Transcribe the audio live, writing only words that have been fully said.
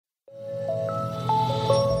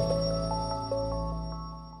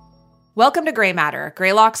Welcome to Gray Matter,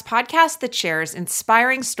 Greylock's podcast that shares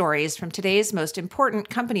inspiring stories from today's most important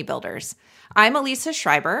company builders. I'm Elisa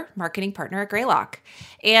Schreiber, marketing partner at Greylock.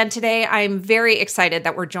 And today I'm very excited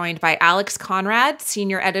that we're joined by Alex Konrad,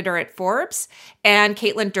 senior editor at Forbes, and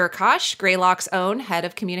Kaitlin Durkosh, Greylock's own head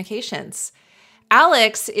of communications.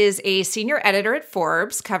 Alex is a senior editor at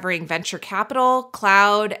Forbes covering venture capital,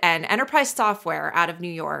 cloud, and enterprise software out of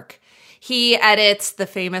New York. He edits the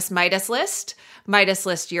famous Midas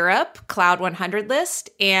List Europe, Cloud 100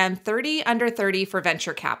 list, and 30 Under 30 for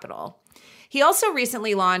venture capital. He also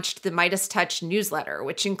recently launched the Midas Touch newsletter,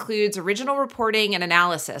 which includes original reporting and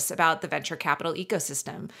analysis about the venture capital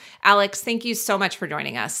ecosystem. Alex, thank you so much for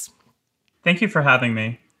joining us. Thank you for having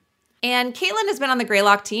me. And Kaitlin has been on the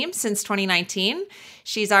Greylock team since 2019.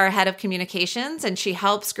 She's our head of communications, and she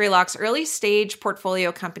helps Greylock's early stage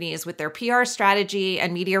portfolio companies with their PR strategy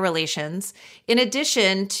and media relations, in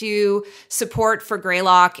addition to support for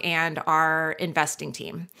Greylock and our investing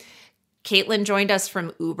team. Kaitlin joined us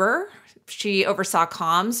from Uber. She oversaw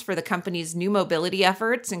comms for the company's new mobility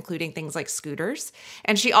efforts, including things like scooters.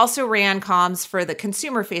 And she also ran comms for the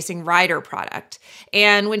consumer-facing Rider product.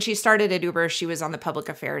 And when she started at Uber, she was on the public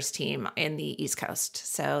affairs team in the East Coast.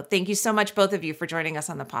 So thank you so much, both of you, for joining us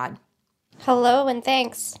on the pod. Hello, and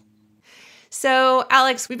thanks. So,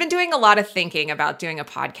 Alex, we've been doing a lot of thinking about doing a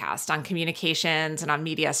podcast on communications and on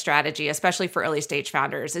media strategy, especially for early stage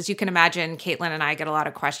founders. As you can imagine, Kaitlin and I get a lot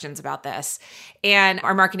of questions about this. And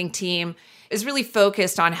our marketing team is really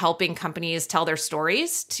focused on helping companies tell their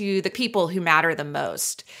stories to the people who matter the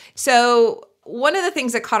most. So, one of the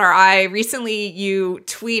things that caught our eye recently, you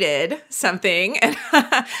tweeted something, and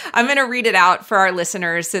I'm going to read it out for our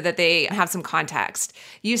listeners so that they have some context.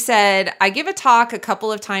 You said, "I give a talk a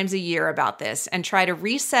couple of times a year about this and try to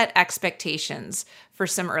reset expectations for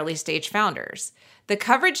some early stage founders. The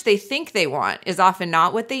coverage they think they want is often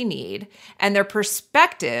not what they need, and their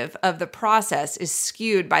perspective of the process is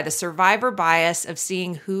skewed by the survivor bias of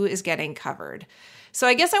seeing who is getting covered." So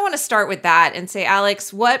I guess I want to start with that and say,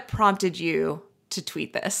 Alex, what prompted you to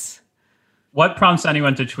tweet this? What prompts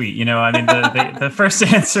anyone to tweet? The first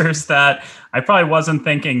answer is that I probably wasn't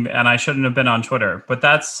thinking and I shouldn't have been on Twitter. But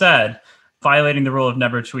that said, violating the rule of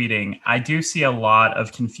never tweeting, I do see a lot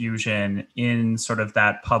of confusion in sort of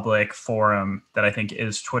that public forum that I think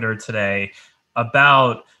is Twitter today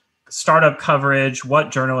about startup coverage, what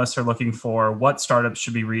journalists are looking for, what startups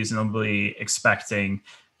should be reasonably expecting.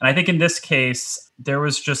 And I think in this case, there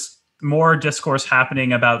was just more discourse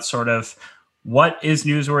happening about sort of what is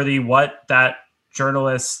newsworthy, what that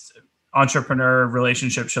journalist-entrepreneur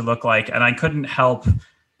relationship should look like. And I couldn't help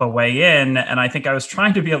but weigh in. And I think I was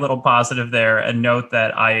trying to be a little positive there and note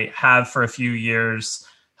that I have for a few years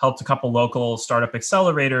helped a couple local startup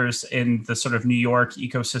accelerators in the sort of New York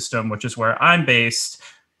ecosystem, which is where I'm based,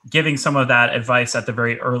 giving some of that advice at the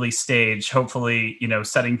very early stage, hopefully,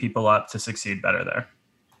 setting people up to succeed better there.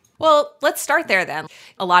 Well, let's start there then.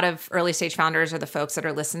 A lot of early stage founders are the folks that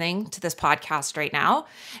are listening to this podcast right now,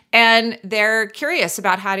 and they're curious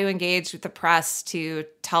about how to engage with the press to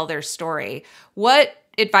tell their story. What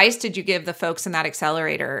advice did you give the folks in that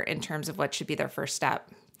accelerator in terms of what should be their first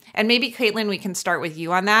step? And maybe, Kaitlin, we can start with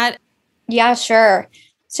you on that. Yeah, sure.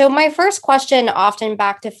 So my first question often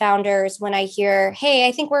back to founders when I hear, hey,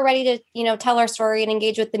 I think we're ready to, tell our story and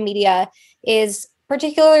engage with the media is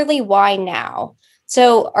particularly why now?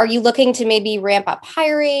 So are you looking to maybe ramp up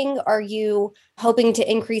hiring? Are you hoping to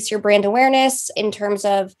increase your brand awareness in terms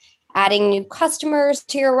of adding new customers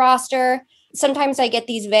to your roster? Sometimes I get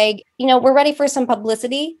these vague, we're ready for some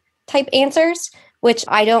publicity type answers, which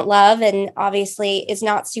I don't love and obviously is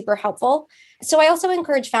not super helpful. So I also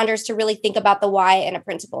encourage founders to really think about the why in a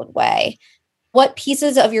principled way. What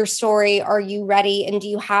pieces of your story are you ready and do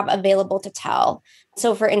you have available to tell?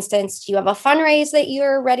 So for instance, do you have a fundraise that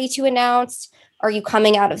you're ready to announce? Are you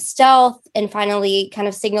coming out of stealth and finally kind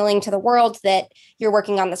of signaling to the world that you're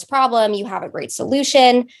working on this problem, you have a great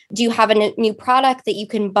solution? Do you have a new product that you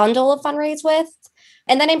can bundle a fundraise with?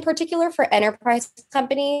 And then in particular for enterprise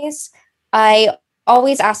companies, I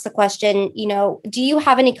always ask the question, do you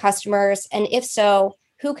have any customers? And if so,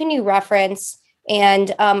 who can you reference?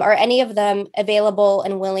 And are any of them available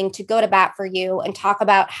and willing to go to bat for you and talk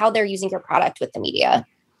about how they're using your product with the media?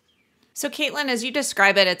 So Kaitlin, as you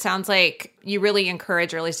describe it, it sounds like you really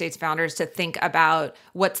encourage early stage founders to think about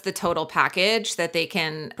what's the total package that they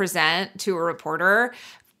can present to a reporter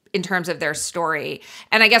in terms of their story.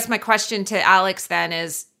 And I guess my question to Alex then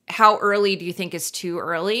is, how early do you think is too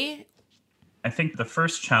early? I think the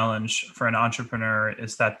first challenge for an entrepreneur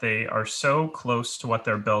is that they are so close to what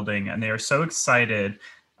they're building and they are so excited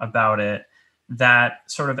about it that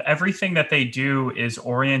sort of everything that they do is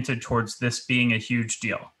oriented towards this being a huge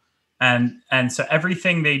deal. And so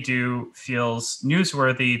everything they do feels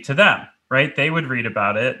newsworthy to them, right? They would read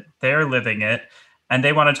about it, they're living it, and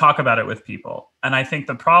they want to talk about it with people. And I think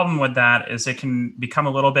the problem with that is it can become a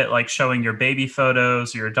little bit like showing your baby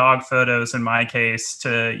photos, your dog photos, in my case,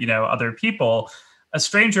 to, other people. A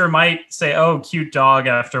stranger might say, oh, cute dog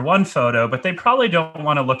after one photo, but they probably don't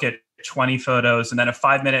want to look at 20 photos and then a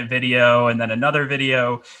 5-minute video and then another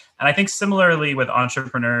video. And I think similarly with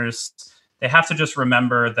entrepreneurs, they have to just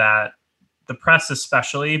remember that the press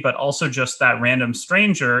especially, but also just that random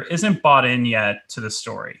stranger isn't bought in yet to the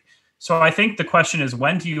story. So I think the question is,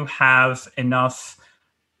 when do you have enough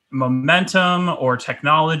momentum or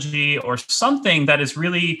technology or something that is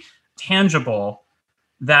really tangible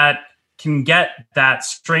that can get that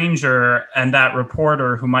stranger and that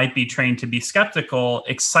reporter who might be trained to be skeptical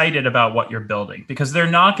excited about what you're building? Because they're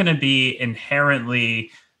not going to be inherently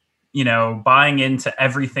buying into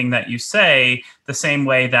everything that you say the same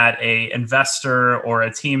way that a investor or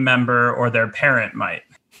a team member or their parent might.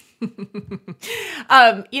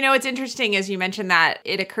 It's interesting as you mentioned that.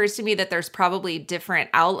 It occurs to me that there's probably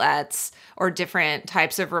different outlets or different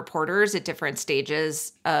types of reporters at different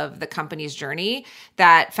stages of the company's journey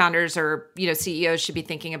that founders or, CEOs should be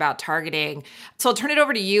thinking about targeting. So I'll turn it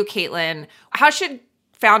over to you, Kaitlin. How should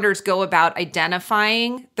founders go about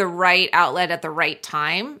identifying the right outlet at the right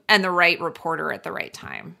time and the right reporter at the right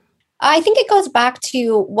time? I think it goes back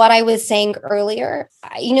to what I was saying earlier.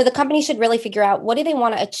 The company should really figure out, what do they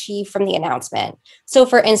want to achieve from the announcement? So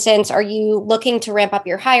for instance, are you looking to ramp up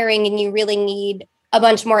your hiring and you really need a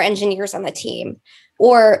bunch more engineers on the team?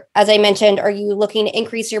 Or as I mentioned, are you looking to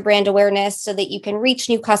increase your brand awareness so that you can reach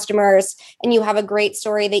new customers and you have a great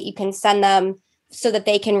story that you can send them so that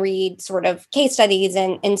they can read sort of case studies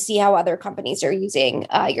and see how other companies are using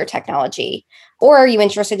your technology? Or are you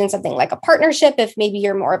interested in something like a partnership if maybe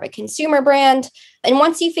you're more of a consumer brand? And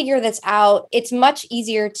once you figure this out, it's much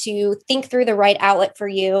easier to think through the right outlet for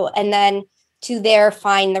you and then to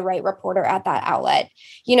find the right reporter at that outlet.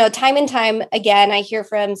 Time and time again, I hear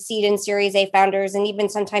from seed and Series A founders and even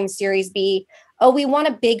sometimes Series B, oh, we want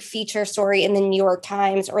a big feature story in the New York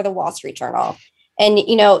Times or the Wall Street Journal. And,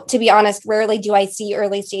 to be honest, rarely do I see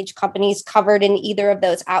early stage companies covered in either of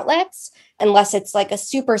those outlets, unless it's like a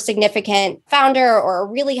super significant founder or a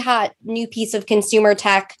really hot new piece of consumer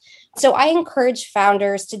tech. So I encourage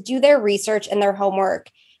founders to do their research and their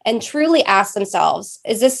homework and truly ask themselves,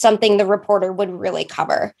 is this something the reporter would really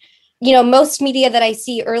cover? Most media that I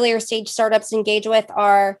see earlier stage startups engage with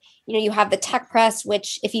are, you have the tech press,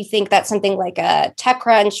 which if you think that's something like a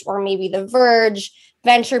TechCrunch or maybe The Verge,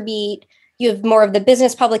 VentureBeat, you have more of the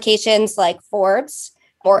business publications like Forbes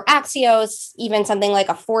or Axios, even something like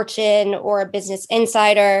a Fortune or a Business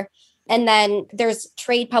Insider. And then there's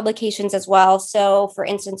trade publications as well. So for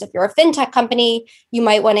instance, if you're a fintech company, you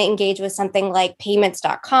might want to engage with something like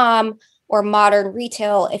payments.com or Modern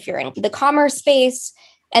Retail if you're in the commerce space.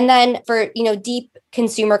 And then for, deep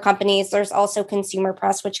consumer companies, there's also consumer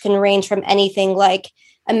press, which can range from anything like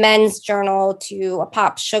a Men's Journal to a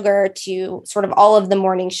Pop Sugar to sort of all of the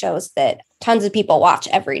morning shows that tons of people watch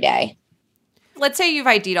every day. Let's say you've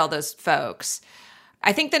ID'd all those folks.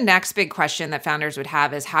 I think the next big question that founders would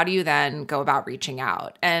have is, how do you then go about reaching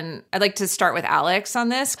out? And I'd like to start with Alex on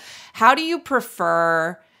this. How do you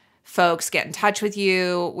prefer folks get in touch with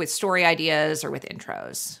you with story ideas or with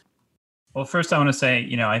intros? Well, first I want to say,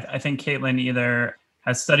 I think Kaitlin either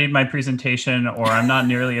has studied my presentation or I'm not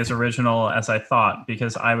nearly as original as I thought,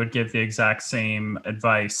 because I would give the exact same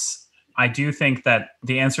advice. I do think that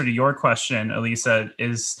the answer to your question, Elisa,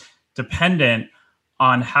 is dependent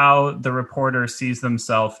on how the reporter sees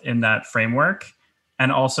themselves in that framework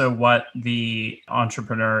and also what the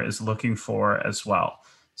entrepreneur is looking for as well.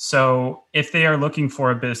 So if they are looking for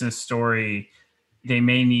a business story, they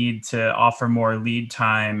may need to offer more lead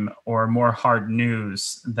time or more hard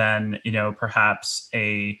news than, perhaps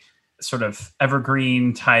a sort of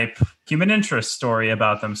evergreen type human interest story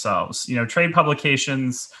about themselves. Trade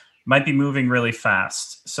publications might be moving really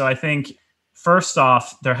fast. So I think first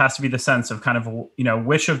off, there has to be the sense of kind of,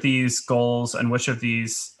 which of these goals and which of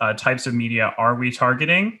these types of media are we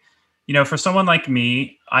targeting? For someone like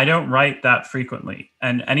me, I don't write that frequently.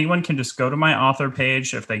 And anyone can just go to my author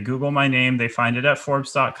page. If they Google my name, they find it at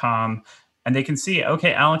Forbes.com and they can see,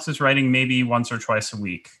 okay, Alex is writing maybe once or twice a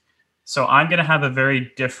week. So I'm going to have a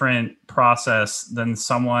very different process than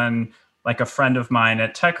someone like a friend of mine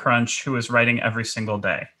at TechCrunch who is writing every single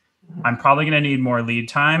day. I'm probably going to need more lead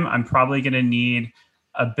time. I'm probably going to need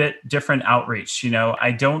a bit different outreach.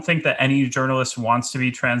 I don't think that any journalist wants to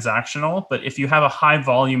be transactional, but if you have a high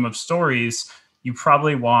volume of stories, you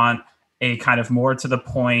probably want a kind of more to the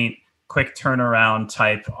point, quick turnaround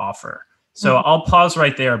type offer. So I'll pause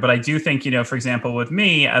right there. But I do think, for example, with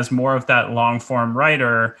me as more of that long form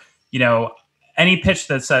writer, any pitch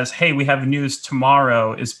that says, hey, we have news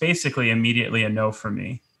tomorrow is basically immediately a no for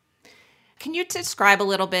me. Can you describe a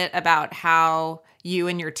little bit about how you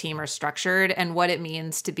and your team are structured and what it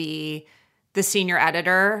means to be the senior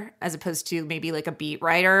editor as opposed to maybe like a beat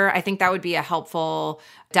writer? I think that would be a helpful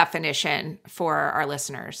definition for our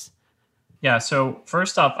listeners. Yeah. So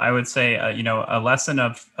first off, I would say, a lesson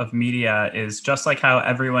of media is just like how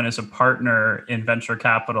everyone is a partner in venture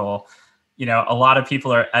capital. A lot of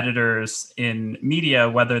people are editors in media,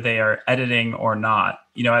 whether they are editing or not.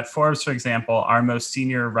 At Forbes, for example, our most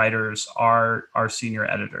senior writers are our senior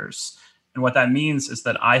editors. And what that means is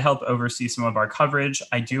that I help oversee some of our coverage.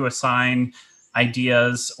 I do assign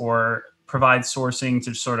ideas or provide sourcing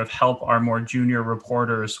to sort of help our more junior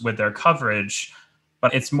reporters with their coverage.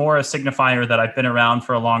 But it's more a signifier that I've been around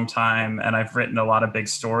for a long time and I've written a lot of big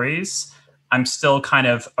stories. I'm still kind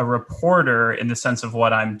of a reporter in the sense of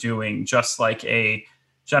what I'm doing, just like a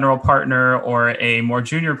general partner or a more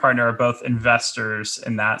junior partner are both investors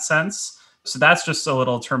in that sense. So that's just a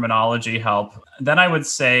little terminology help. Then I would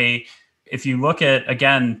say, if you look at,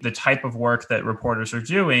 again, the type of work that reporters are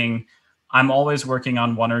doing, I'm always working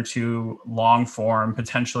on one or two long form,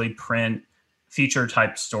 potentially print feature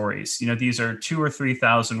type stories. These are 2,000 or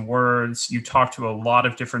 3,000 words. You talk to a lot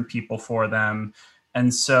of different people for them.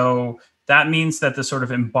 And so that means that the sort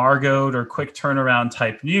of embargoed or quick turnaround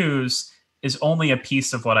type news is only a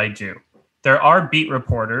piece of what I do. There are beat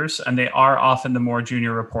reporters, and they are often the more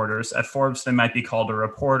junior reporters. At Forbes, they might be called a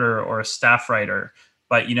reporter or a staff writer.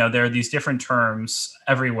 But, there are these different terms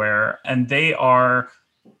everywhere, and they are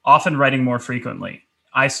often writing more frequently.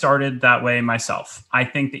 I started that way myself. I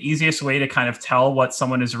think the easiest way to kind of tell what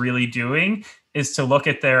someone is really doing is to look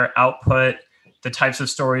at their output, the types of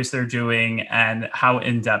stories they're doing, and how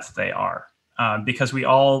in-depth they are. Because we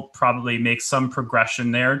all probably make some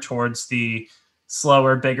progression there towards the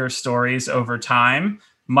slower, bigger stories over time,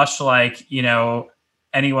 much like,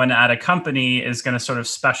 anyone at a company is going to sort of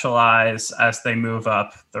specialize as they move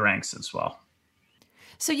up the ranks as well.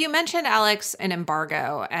 So you mentioned, Alex, an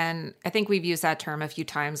embargo, and I think we've used that term a few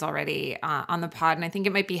times already on the pod, and I think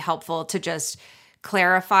it might be helpful to just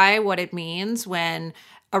clarify what it means when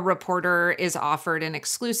a reporter is offered an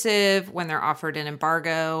exclusive, when they're offered an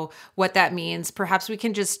embargo, what that means. Perhaps we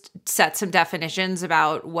can just set some definitions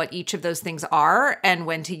about what each of those things are and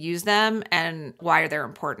when to use them and why they're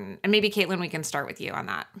important. And maybe, Kaitlin, we can start with you on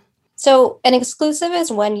that. So an exclusive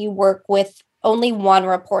is when you work with only one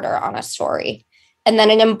reporter on a story. And then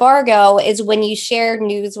an embargo is when you share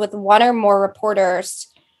news with one or more reporters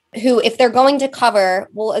who, if they're going to cover,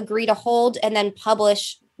 will agree to hold and then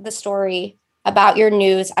publish the story about your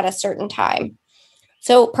news at a certain time.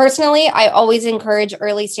 So personally, I always encourage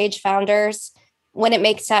early stage founders, when it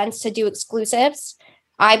makes sense, to do exclusives.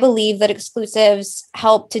 I believe that exclusives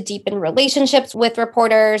help to deepen relationships with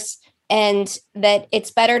reporters, and that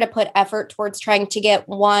it's better to put effort towards trying to get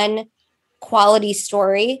one quality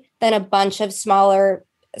story than a bunch of smaller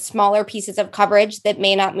pieces of coverage that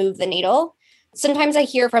may not move the needle. Sometimes I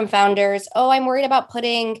hear from founders, oh, I'm worried about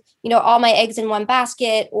putting, all my eggs in one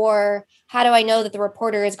basket, or how do I know that the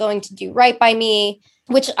reporter is going to do right by me?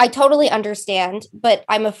 Which I totally understand, but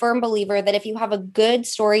I'm a firm believer that if you have a good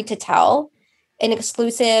story to tell, an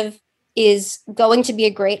exclusive is going to be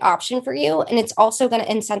a great option for you. And it's also going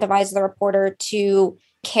to incentivize the reporter to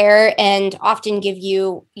care and often give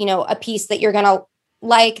you, a piece that you're going to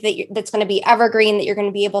like, that's going to be evergreen, that you're going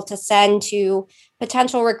to be able to send to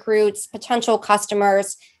potential recruits, potential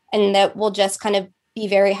customers, and that will just kind of be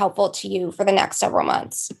very helpful to you for the next several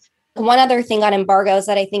months. One other thing on embargoes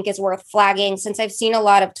that I think is worth flagging, since I've seen a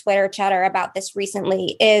lot of Twitter chatter about this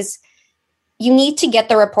recently, is you need to get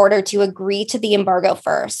the reporter to agree to the embargo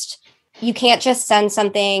first. You can't just send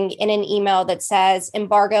something in an email that says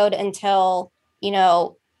embargoed until,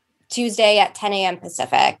 Tuesday at 10 a.m.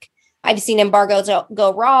 Pacific. I've seen embargoes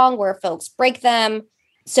go wrong where folks break them.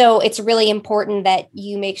 So it's really important that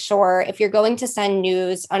you make sure, if you're going to send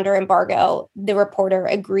news under embargo, the reporter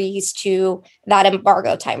agrees to that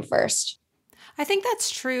embargo time first. I think that's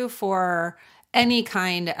true for any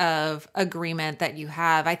kind of agreement that you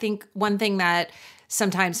have. I think one thing that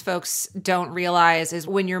sometimes folks don't realize is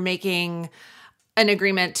when you're making an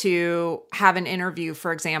agreement to have an interview,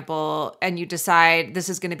 for example, and you decide this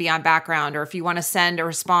is going to be on background, or if you want to send a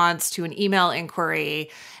response to an email inquiry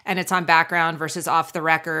and it's on background versus off the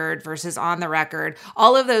record versus on the record,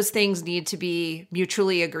 all of those things need to be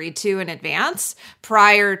mutually agreed to in advance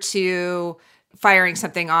prior to firing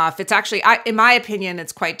something off. It's actually, in my opinion,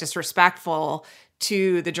 it's quite disrespectful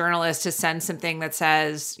to the journalist to send something that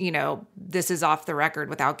says, this is off the record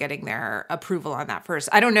without getting their approval on that first.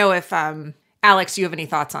 I don't know if, Alex, you have any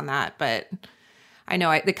thoughts on that, but I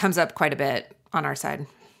know it comes up quite a bit on our side.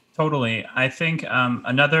 Totally. I think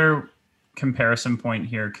another comparison point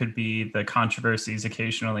here could be the controversies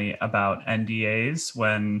occasionally about NDAs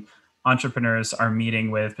when entrepreneurs are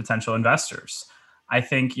meeting with potential investors. I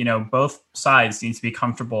think, both sides need to be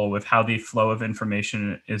comfortable with how the flow of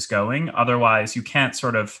information is going. Otherwise, you can't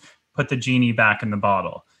sort of put the genie back in the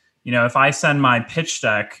bottle. If I send my pitch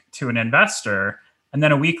deck to an investor and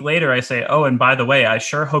then a week later I say, oh, and by the way, I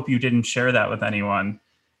sure hope you didn't share that with anyone.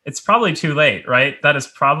 It's probably too late, right? That is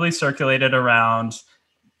probably circulated around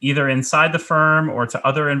either inside the firm or to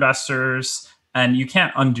other investors, and you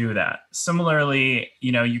can't undo that. Similarly,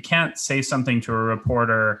 you can't say something to a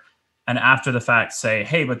reporter and after the fact say,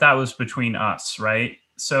 hey, but that was between us, right?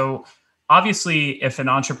 So obviously, if an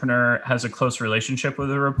entrepreneur has a close relationship with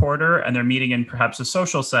a reporter and they're meeting in perhaps a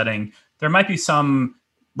social setting, there might be some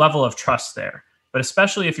level of trust there. But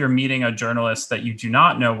especially if you're meeting a journalist that you do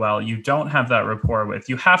not know well, you don't have that rapport with,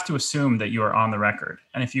 you have to assume that you are on the record.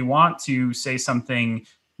 And if you want to say something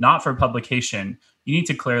not for publication, you need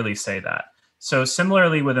to clearly say that. So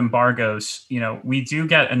similarly with embargoes, we do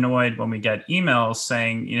get annoyed when we get emails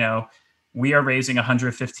saying, we are raising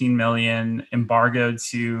 115 million embargoed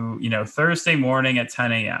to, Thursday morning at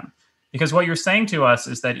 10 a.m. Because what you're saying to us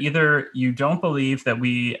is that either you don't believe that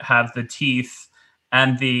we have the teeth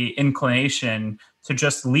and the inclination to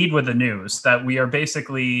just lead with the news, that we are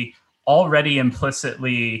basically already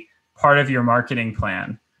implicitly part of your marketing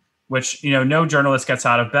plan, which, no journalist gets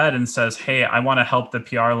out of bed and says, hey, I want to help the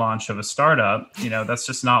PR launch of a startup. That's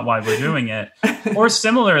just not why we're doing it. Or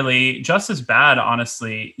similarly, just as bad,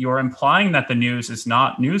 honestly, you're implying that the news is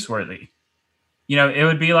not newsworthy. It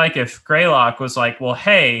would be like if Greylock was like, well,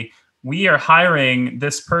 hey, we are hiring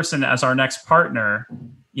this person as our next partner,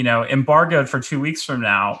 embargoed for 2 weeks from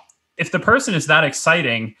now. If the person is that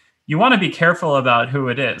exciting, you want to be careful about who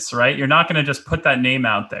it is, right? You're not going to just put that name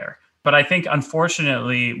out there. But I think,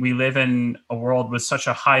 unfortunately, we live in a world with such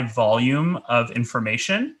a high volume of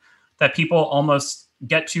information that people almost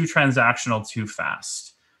get too transactional too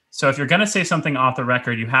fast. So if you're going to say something off the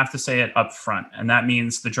record, you have to say it up front. And that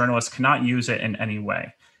means the journalist cannot use it in any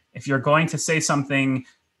way. If you're going to say something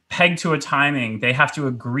pegged to a timing, they have to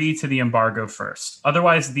agree to the embargo first.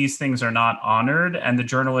 Otherwise, these things are not honored, and the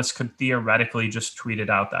journalist could theoretically just tweet it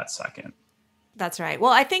out that second. That's right.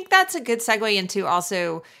 Well, I think that's a good segue into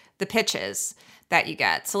also the pitches that you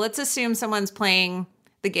get. So let's assume someone's playing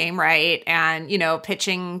the game right and,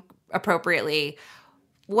 pitching appropriately.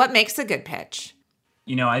 What makes a good pitch?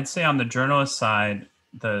 I'd say on the journalist side,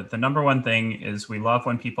 the number one thing is we love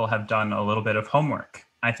when people have done a little bit of homework.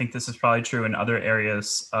 I think this is probably true in other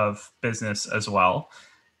areas of business as well.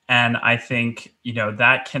 And I think,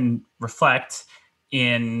 that can reflect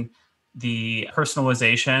in the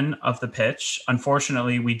personalization of the pitch.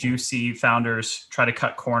 Unfortunately, we do see founders try to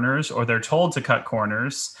cut corners, or they're told to cut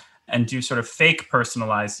corners and do sort of fake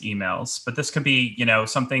personalized emails. But this could be,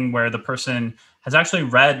 something where the person has actually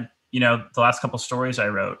read, the last couple stories I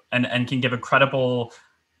wrote and can give a credible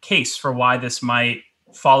case for why this might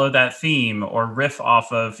follow that theme or riff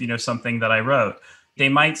off of, something that I wrote. They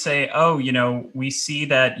might say, oh, we see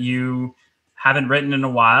that you haven't written in a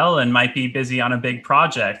while and might be busy on a big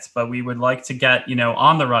project, but we would like to get,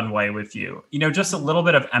 on the runway with you. Just a little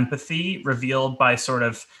bit of empathy revealed by sort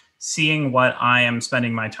of seeing what I am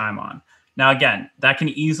spending my time on. Now, again, that can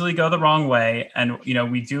easily go the wrong way. And,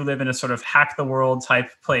 we do live in a sort of hack the world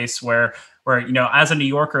type place where, as a New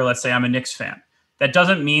Yorker, let's say I'm a Knicks fan. That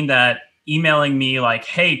doesn't mean that emailing me like,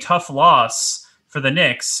 hey, tough loss for the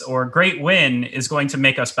Knicks or great win is going to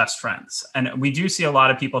make us best friends. And we do see a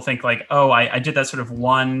lot of people think like, oh, I did that sort of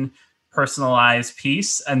one personalized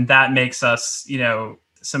piece and that makes us,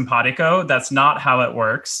 simpatico. That's not how it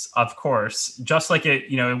works, of course, just like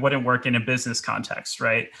it wouldn't work in a business context,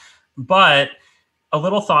 right? But a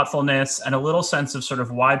little thoughtfulness and a little sense of sort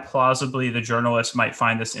of why plausibly the journalist might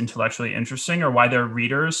find this intellectually interesting or why their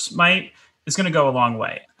readers might is going to go a long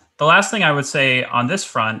way. The last thing I would say on this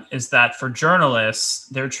front is that for journalists,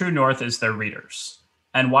 their true north is their readers,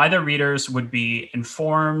 and why their readers would be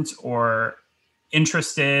informed or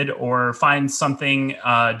interested or find something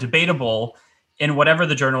debatable in whatever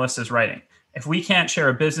the journalist is writing. If we can't share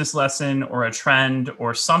a business lesson or a trend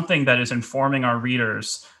or something that is informing our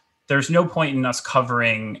readers, there's no point in us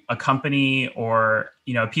covering a company or,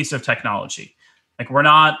 a piece of technology. Like, we're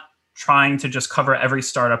not trying to just cover every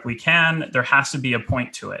startup we can. There has to be a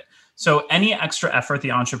point to it. So any extra effort the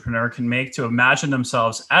entrepreneur can make to imagine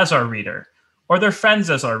themselves as our reader, or their friends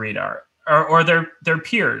as our reader, or their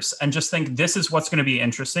peers, and just think this is what's going to be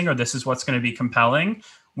interesting, or this is what's going to be compelling,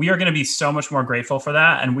 we are going to be so much more grateful for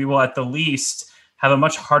that. And we will at the least have a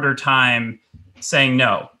much harder time saying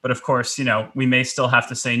no. But of course, we may still have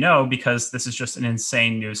to say no because this is just an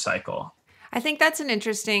insane news cycle. I think that's an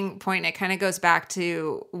interesting point. It kind of goes back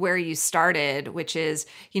to where you started, which is,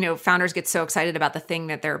 founders get so excited about the thing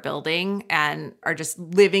that they're building and are just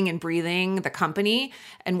living and breathing the company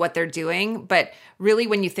and what they're doing. But really,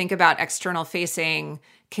 when you think about external facing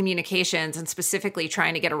communications and specifically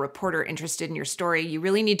trying to get a reporter interested in your story, you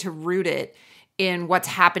really need to root it in what's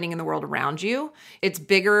happening in the world around you. It's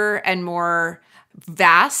bigger and more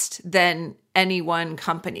vast than any one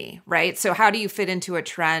company, right? So how do you fit into a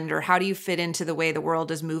trend, or how do you fit into the way the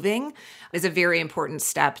world is moving, is a very important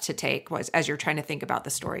step to take as you're trying to think about the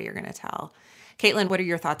story you're going to tell. Kaitlin, what are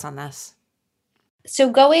your thoughts on this? So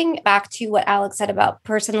going back to what Alex said about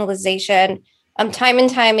personalization, time and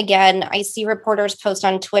time again, I see reporters post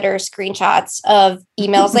on Twitter screenshots of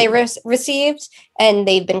emails they received, and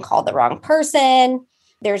they've been called the wrong person.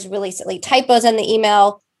 There's really silly typos in the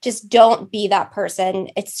email. Just don't be that person.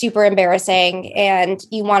 It's super embarrassing. And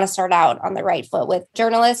you want to start out on the right foot with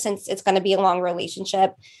journalists, since it's going to be a long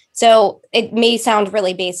relationship. So it may sound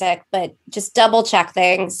really basic, but just double check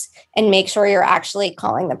things and make sure you're actually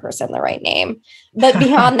calling the person the right name. But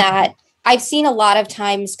beyond that, I've seen a lot of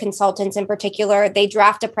times consultants in particular, they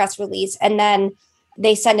draft a press release and then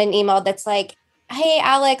they send an email that's like, hey,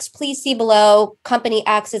 Alex, please see below, company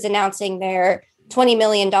X is announcing their $20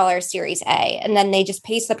 million Series A. And then they just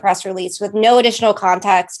paste the press release with no additional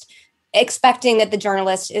context, expecting that the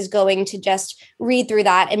journalist is going to just read through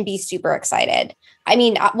that and be super excited. I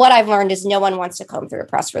mean, what I've learned is no one wants to comb through a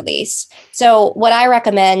press release. So what I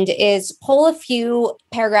recommend is pull a few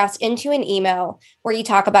paragraphs into an email where you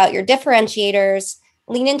talk about your differentiators,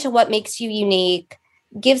 lean into what makes you unique,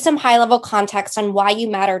 give some high-level context on why you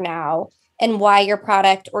matter now and why your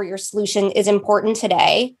product or your solution is important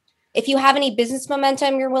today. If you have any business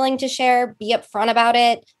momentum you're willing to share, be upfront about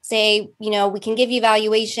it. Say, we can give you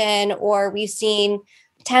valuation, or we've seen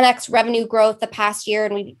 10x revenue growth the past year,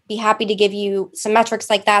 and we'd be happy to give you some metrics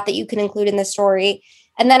like that you can include in the story.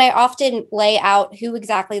 And then I often lay out who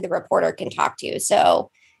exactly the reporter can talk to. So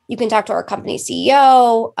you can talk to our company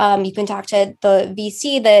CEO. You can talk to the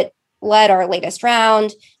VC that led our latest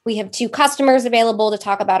round. We have 2 customers available to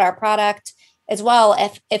talk about our product as well,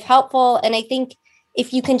 if helpful. And I think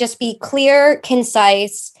if you can just be clear,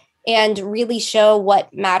 concise, and really show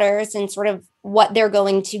what matters and sort of what they're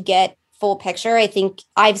going to get full picture, I think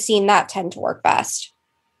I've seen that tend to work best.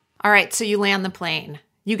 All right. So you land the plane.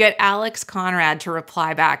 You get Alex Konrad to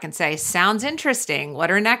reply back and say, sounds interesting. What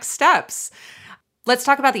are next steps? Let's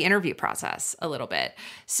talk about the interview process a little bit.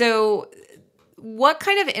 So what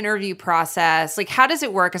kind of interview process, how does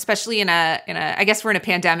it work, especially in a, I guess we're in a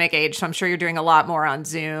pandemic age, so I'm sure you're doing a lot more on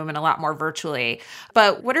Zoom and a lot more virtually,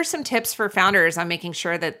 but what are some tips for founders on making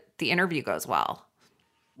sure that the interview goes well?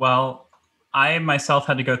 Well, I myself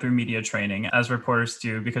had to go through media training, as reporters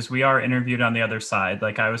do, because we are interviewed on the other side.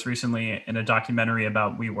 I was recently in a documentary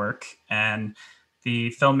about WeWork, and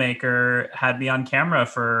the filmmaker had me on camera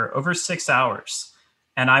for over 6 hours.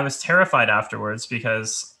 And I was terrified afterwards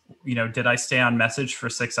because did I stay on message for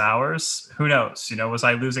 6 hours? Who knows? Was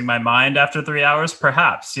I losing my mind after 3 hours?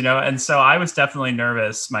 Perhaps, and so I was definitely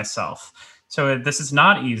nervous myself. So this is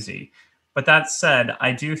not easy. But that said,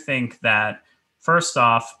 I do think that first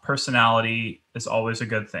off, personality is always a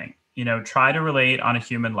good thing. Try to relate on a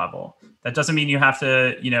human level. That doesn't mean you have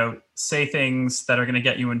to, say things that are going to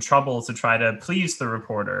get you in trouble to try to please the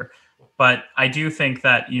reporter. But I do think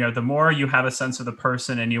that, the more you have a sense of the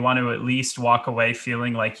person and you want to at least walk away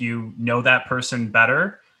feeling like you know that person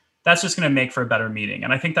better, that's just going to make for a better meeting.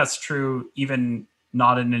 And I think that's true even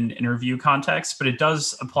not in an interview context, but it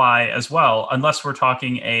does apply as well, unless we're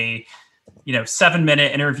talking a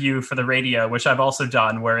 7-minute interview for the radio, which I've also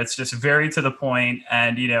done, where it's just very to the point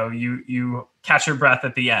and, you catch your breath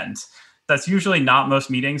at the end. That's usually not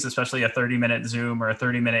most meetings, especially a 30-minute Zoom or a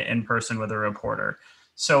 30-minute in-person with a reporter.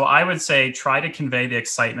 So I would say try to convey the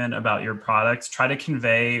excitement about your product. Try to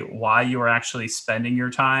convey why you are actually spending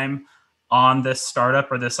your time on this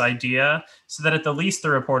startup or this idea, so that at the least the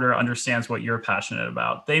reporter understands what you're passionate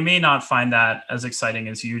about. They may not find that as exciting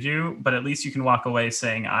as you do, but at least you can walk away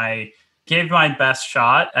saying, I gave my best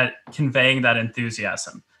shot at conveying that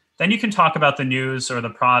enthusiasm. Then you can talk about the news or the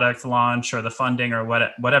product launch or the funding or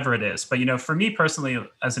whatever it is. But, for me personally,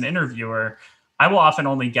 as an interviewer, I will often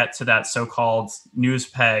only get to that so-called news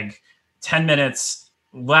peg 10 minutes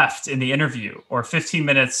left in the interview or 15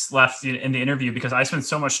 minutes left in the interview because I spent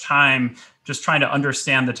so much time just trying to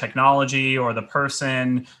understand the technology or the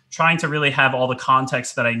person, trying to really have all the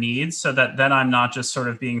context that I need so that then I'm not just sort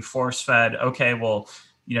of being force fed, okay, well,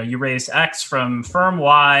 you raised X from firm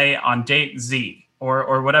Y on date Z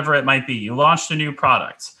or whatever it might be. You launched a new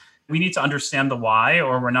product. We need to understand the why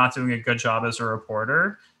or we're not doing a good job as a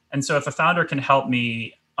reporter. And so if a founder can help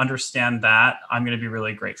me understand that, I'm going to be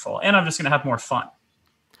really grateful. And I'm just going to have more fun.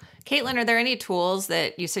 Kaitlin, are there any tools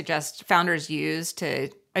that you suggest founders use to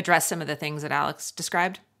address some of the things that Alex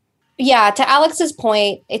described? Yeah, to Alex's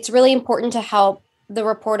point, it's really important to help the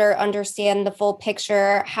reporter understand the full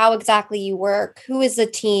picture, how exactly you work, who is the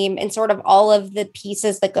team, and sort of all of the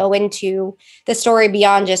pieces that go into the story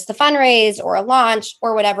beyond just the fundraise or a launch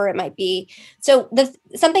or whatever it might be. So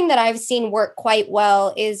something that I've seen work quite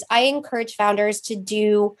well is I encourage founders to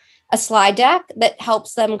do a slide deck that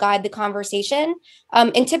helps them guide the conversation.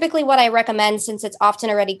 And typically what I recommend, since it's often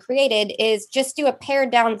already created, is just do a pared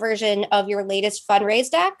down version of your latest fundraise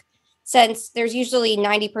deck, since there's usually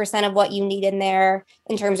 90% of what you need in there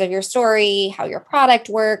in terms of your story, how your product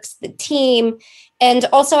works, the team. And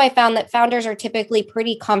also I found that founders are typically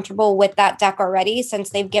pretty comfortable with that deck already, since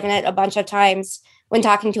they've given it a bunch of times when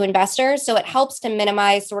talking to investors. So it helps to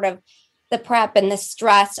minimize sort of the prep and the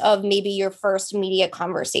stress of maybe your first media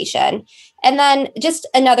conversation. And then just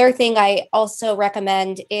another thing I also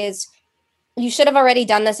recommend is you should have already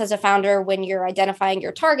done this as a founder when you're identifying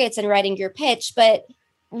your targets and writing your pitch, but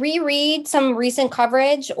reread some recent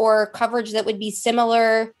coverage or coverage that would be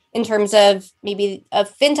similar in terms of maybe a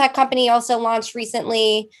fintech company also launched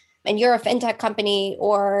recently and you're a fintech company,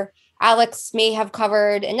 or Alex may have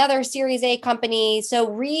covered another Series A company. So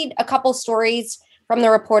read a couple stories from the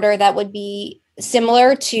reporter that would be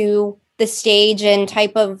similar to the stage and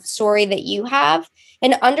type of story that you have,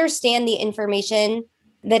 and understand the information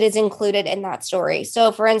that is included in that story.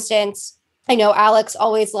 So for instance, I know Alex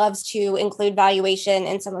always loves to include valuation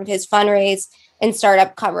in some of his fundraise and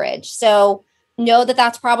startup coverage. So know that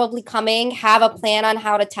that's probably coming, have a plan on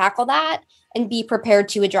how to tackle that, and be prepared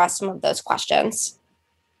to address some of those questions.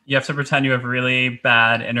 You have to pretend you have really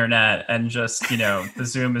bad internet and just, the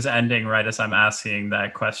Zoom is ending right as I'm asking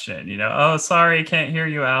that question. Oh, sorry, can't hear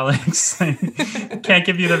you, Alex. Can't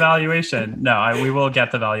give you the valuation. No, we will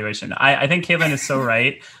get the valuation. I think Kaitlin is so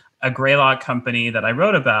right. A Greylock company that I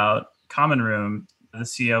wrote about, Common Room, the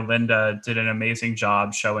CEO, Linda, did an amazing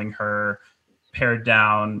job showing her pared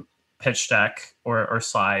down pitch deck or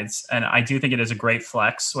slides. And I do think it is a great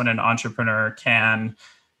flex when an entrepreneur can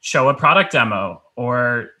show a product demo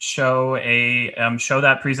or show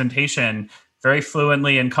that presentation very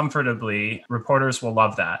fluently and comfortably. Reporters will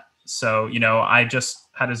love that. So, I just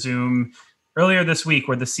had a Zoom earlier this week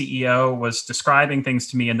where the CEO was describing things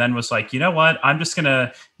to me and then was like, you know what, is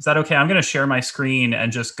that okay? I'm going to share my screen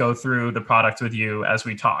and just go through the product with you as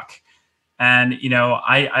we talk. And,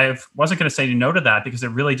 I wasn't going to say no to that because it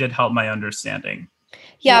really did help my understanding.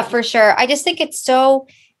 Yeah, for sure. I just think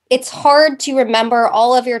it's hard to remember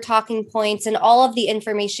all of your talking points and all of the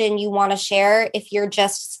information you want to share if you're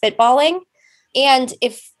just spitballing. And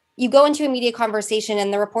if you go into a media conversation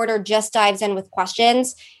and the reporter just dives in with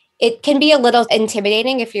questions, it can be a little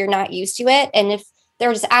intimidating if you're not used to it. And if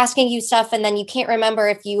they're just asking you stuff and then you can't remember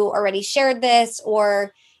if you already shared this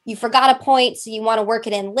or you forgot a point, so you want to work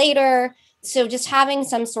it in later. So just having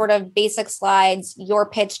some sort of basic slides, your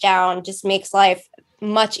pitch down, just makes life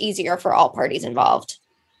much easier for all parties involved.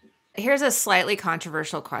 Here's a slightly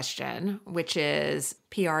controversial question, which is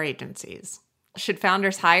PR agencies. Should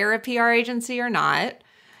founders hire a PR agency or not?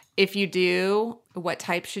 If you do, what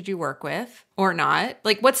type should you work with or not?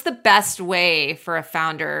 What's the best way for a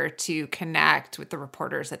founder to connect with the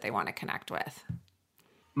reporters that they want to connect with?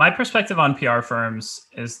 My perspective on PR firms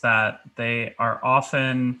is that they are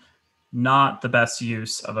often not the best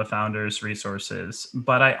use of a founder's resources.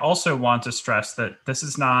 But I also want to stress that this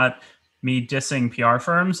is not me dissing PR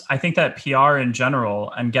firms. I think that PR in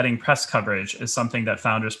general and getting press coverage is something that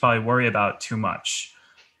founders probably worry about too much.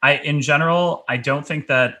 In general, I don't think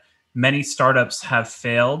that many startups have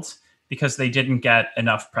failed because they didn't get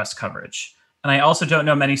enough press coverage. And I also don't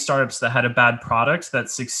know many startups that had a bad product that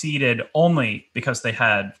succeeded only because they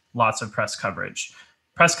had lots of press coverage.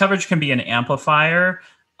 Press coverage can be an amplifier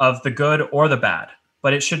of the good or the bad,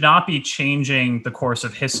 but it should not be changing the course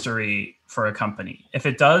of history for a company. If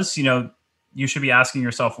it does, you should be asking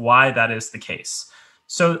yourself why that is the case.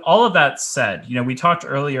 So all of that said, we talked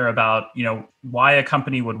earlier about, why a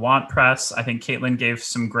company would want press. I think Kaitlin gave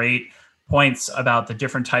some great points about the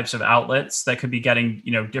different types of outlets that could be getting,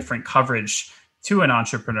 different coverage to an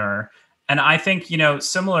entrepreneur. And I think,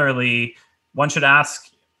 similarly, one should ask,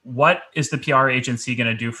 what is the PR agency going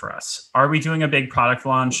to do for us? Are we doing a big product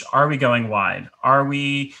launch? Are we going wide? Are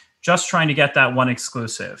we just trying to get that one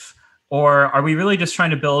exclusive? Or are we really just trying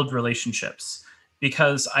to build relationships?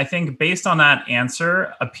 Because I think based on that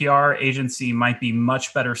answer, a PR agency might be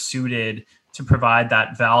much better suited to provide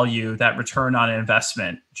that value, that return on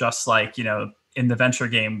investment, just like, in the venture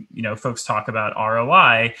game, folks talk about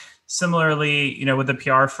ROI. Similarly, with the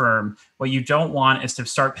PR firm, what you don't want is to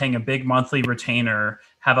start paying a big monthly retainer,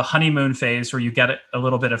 have a honeymoon phase where you get a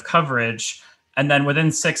little bit of coverage. And then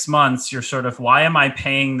within 6 months, you're sort of, why am I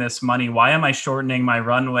paying this money? Why am I shortening my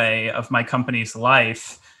runway of my company's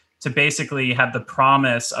life to basically have the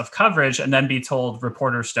promise of coverage and then be told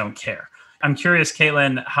reporters don't care? I'm curious,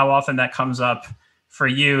 Kaitlin, how often that comes up for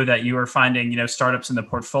you, that you are finding, startups in the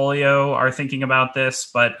portfolio are thinking about this.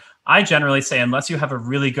 But I generally say, unless you have a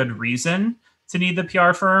really good reason to need the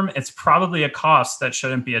PR firm, it's probably a cost that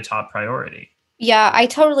shouldn't be a top priority. Yeah, I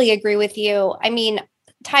totally agree with you. I mean,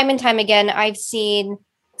 time and time again, I've seen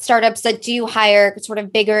startups that do hire sort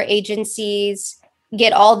of bigger agencies,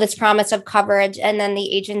 get all this promise of coverage, and then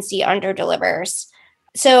the agency underdelivers.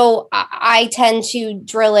 So I tend to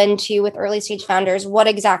drill into with early stage founders, what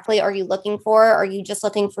exactly are you looking for? Are you just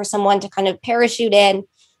looking for someone to kind of parachute in,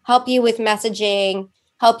 help you with messaging,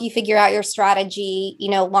 help you figure out your strategy,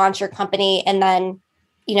 launch your company, and then,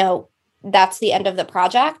 that's the end of the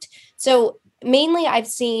project? So mainly I've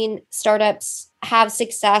seen startups have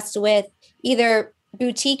success with either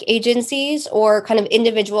boutique agencies or kind of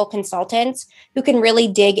individual consultants who can really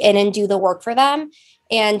dig in and do the work for them.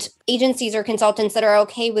 And agencies or consultants that are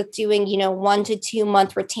okay with doing, 1 to 2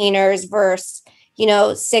 month retainers versus,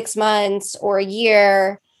 6 months or a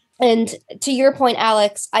year. And to your point,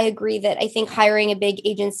 Alex, I agree that I think hiring a big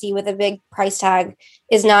agency with a big price tag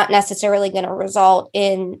is not necessarily going to result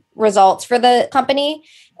in results for the company.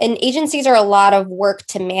 And agencies are a lot of work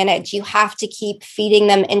to manage. You have to keep feeding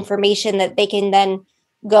them information that they can then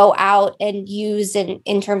go out and use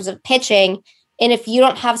in terms of pitching. And if you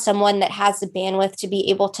don't have someone that has the bandwidth to be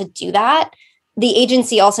able to do that, the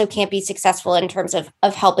agency also can't be successful in terms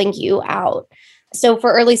of helping you out. So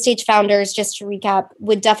for early stage founders, just to recap,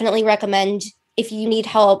 would definitely recommend, if you need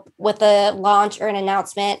help with a launch or an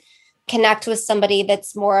announcement, connect with somebody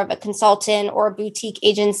that's more of a consultant or a boutique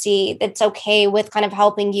agency that's okay with kind of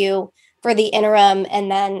helping you for the interim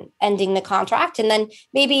and then ending the contract. And then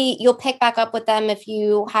maybe you'll pick back up with them if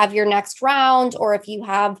you have your next round, or if you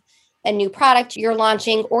have a new product you're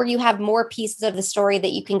launching, or you have more pieces of the story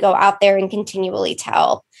that you can go out there and continually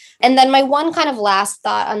tell. And then my one kind of last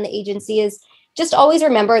thought on the agency is just always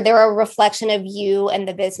remember they're a reflection of you and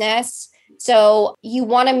the business. So you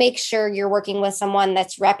want to make sure you're working with someone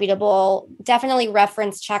that's reputable. Definitely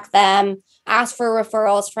reference check them, ask for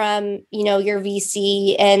referrals from, your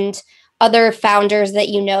VC and other founders that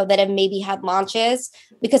that have maybe had launches,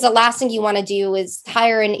 because the last thing you want to do is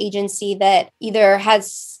hire an agency that either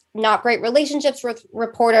has not great relationships with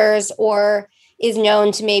reporters or is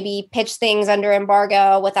known to maybe pitch things under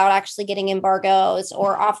embargo without actually getting embargoes,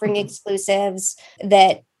 or offering exclusives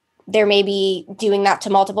that they're maybe doing that to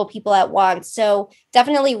multiple people at once. So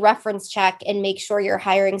definitely reference check and make sure you're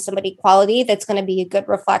hiring somebody quality that's going to be a good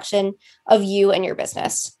reflection of you and your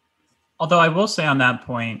business. Although I will say on that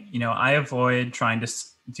point, I avoid trying to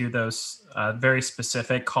do those very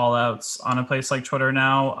specific call outs on a place like Twitter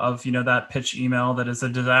now of, that pitch email that is a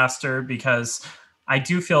disaster, because I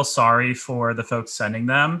do feel sorry for the folks sending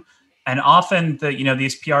them. And often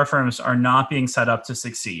these PR firms are not being set up to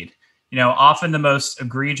succeed. Often the most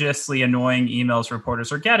egregiously annoying emails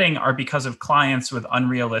reporters are getting are because of clients with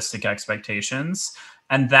unrealistic expectations.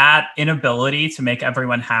 And that inability to make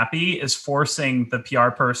everyone happy is forcing the PR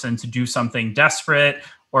person to do something desperate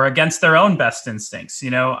or against their own best instincts.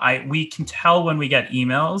 We can tell when we get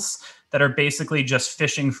emails that are basically just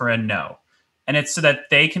fishing for a no. And it's so that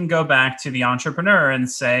they can go back to the entrepreneur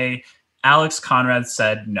and say, Alex Konrad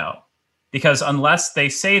said no. Because unless they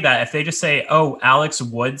say that, if they just say, oh, Alex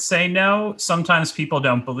would say no, sometimes people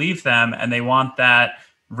don't believe them and they want that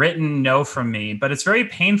written no from me. But it's very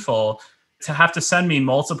painful to have to send me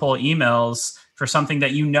multiple emails for something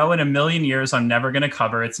that in a million years I'm never going to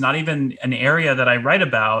cover. It's not even an area that I write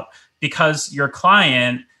about, because your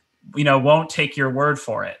client, won't take your word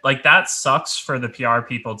for it. Like, that sucks for the PR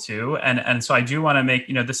people too. And so I do want to make,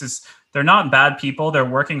 they're not bad people. They're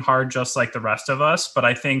working hard just like the rest of us. But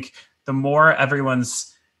I think the more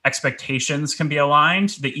everyone's expectations can be aligned,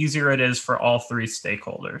 the easier it is for all three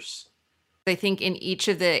stakeholders. I think in each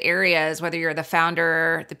of the areas, whether you're the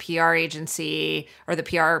founder, the PR agency, or the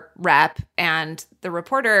PR rep and the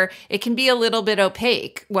reporter, it can be a little bit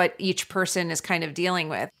opaque what each person is kind of dealing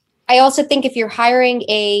with. I also think if you're hiring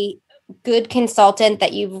a good consultant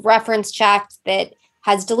that you've reference checked, that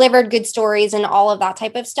has delivered good stories and all of that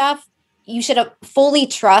type of stuff, you should fully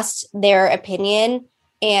trust their opinion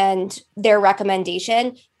and their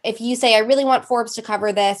recommendation. If you say, I really want Forbes to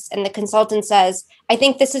cover this, and the consultant says, I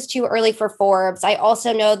think this is too early for Forbes. I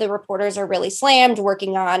also know the reporters are really slammed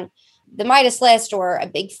working on the Midas list or a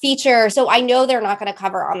big feature. So I know they're not going to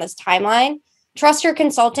cover on this timeline. Trust your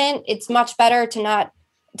consultant. It's much better to not,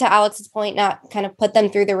 to Alex's point, not kind of put them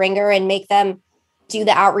through the ringer and make them do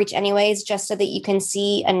the outreach anyways, just so that you can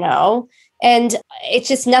see a no. And it's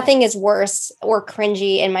just, nothing is worse or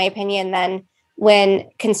cringy, in my opinion, than when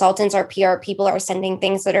consultants or PR people are sending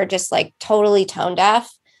things that are just like totally tone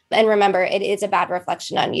deaf. And remember, it is a bad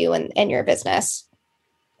reflection on you and your business.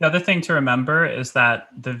 The other thing to remember is that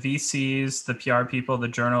the VCs, the PR people, the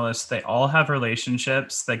journalists, they all have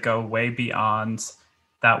relationships that go way beyond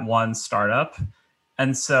that one startup.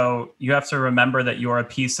 And so you have to remember that you're a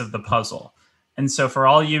piece of the puzzle. And so for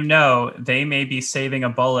all you know, they may be saving a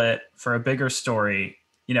bullet for a bigger story,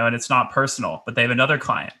 and it's not personal, but they have another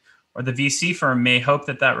client. Or the VC firm may hope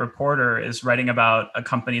that that reporter is writing about a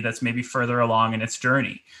company that's maybe further along in its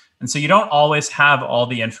journey. And so you don't always have all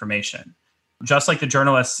the information. Just like the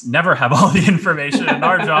journalists never have all the information, and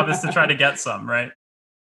our job is to try to get some, right?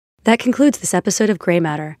 That concludes this episode of Gray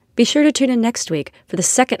Matter. Be sure to tune in next week for the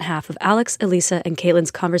second half of Alex, Elisa, and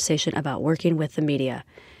Kaitlin's conversation about working with the media.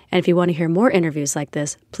 And if you want to hear more interviews like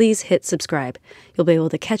this, please hit subscribe. You'll be able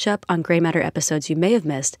to catch up on Gray Matter episodes you may have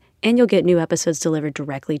missed, and you'll get new episodes delivered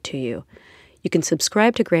directly to you. You can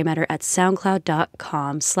subscribe to Gray Matter at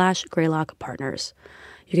soundcloud.com/greylockpartners.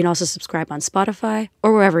 You can also subscribe on Spotify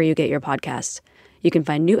or wherever you get your podcasts. You can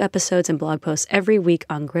find new episodes and blog posts every week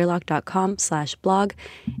on greylock.com/blog,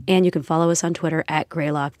 and you can follow us on Twitter at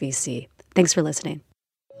GreylockVC. Thanks for listening.